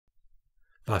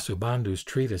Vasubandhu's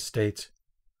treatise states,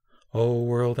 O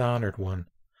world-honored one,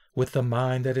 with the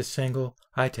mind that is single,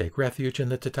 I take refuge in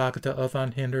the Tathagata of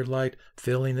unhindered light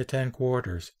filling the 10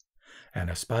 quarters, and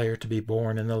aspire to be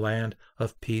born in the land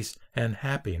of peace and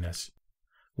happiness.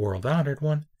 World-honored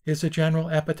one is a general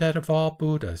epithet of all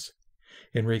Buddhas.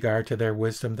 In regard to their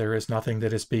wisdom, there is nothing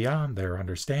that is beyond their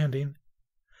understanding.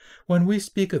 When we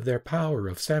speak of their power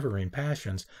of severing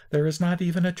passions, there is not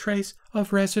even a trace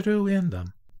of residue in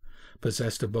them.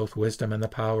 Possessed of both wisdom and the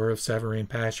power of severing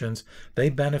passions, they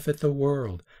benefit the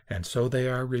world, and so they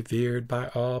are revered by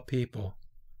all people.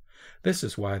 This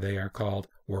is why they are called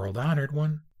World-Honored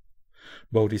One.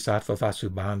 Bodhisattva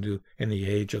Vasubandhu, in the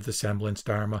age of the semblance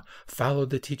Dharma, followed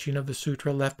the teaching of the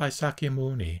sutra left by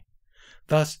Sakyamuni.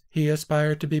 Thus he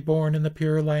aspired to be born in the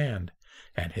Pure Land,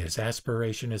 and his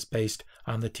aspiration is based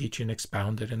on the teaching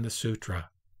expounded in the sutra.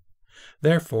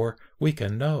 Therefore, we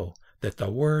can know that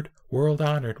the word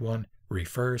World-Honored One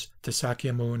refers to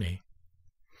Sakyamuni.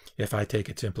 If I take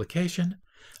its implication,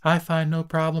 I find no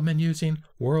problem in using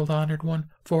World-Honored One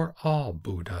for all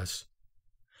Buddhas.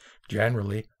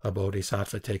 Generally, a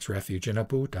bodhisattva takes refuge in a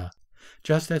Buddha,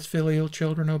 just as filial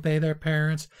children obey their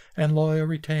parents and loyal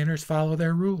retainers follow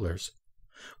their rulers,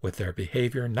 with their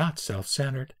behavior not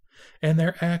self-centered, and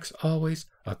their acts always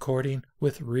according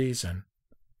with reason.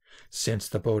 Since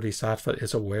the bodhisattva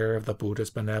is aware of the Buddha's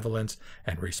benevolence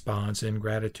and responds in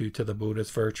gratitude to the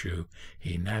Buddha's virtue,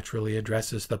 he naturally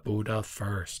addresses the Buddha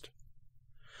first.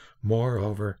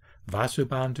 Moreover,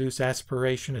 Vasubandhu's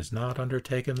aspiration is not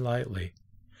undertaken lightly.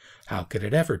 How could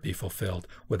it ever be fulfilled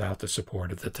without the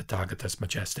support of the Tathagata's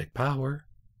majestic power?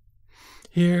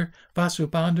 Here,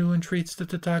 Vasubandhu entreats the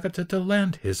Tathagata to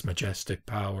lend his majestic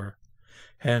power.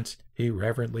 Hence, he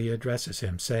reverently addresses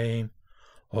him, saying,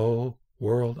 O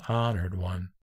world-honored one.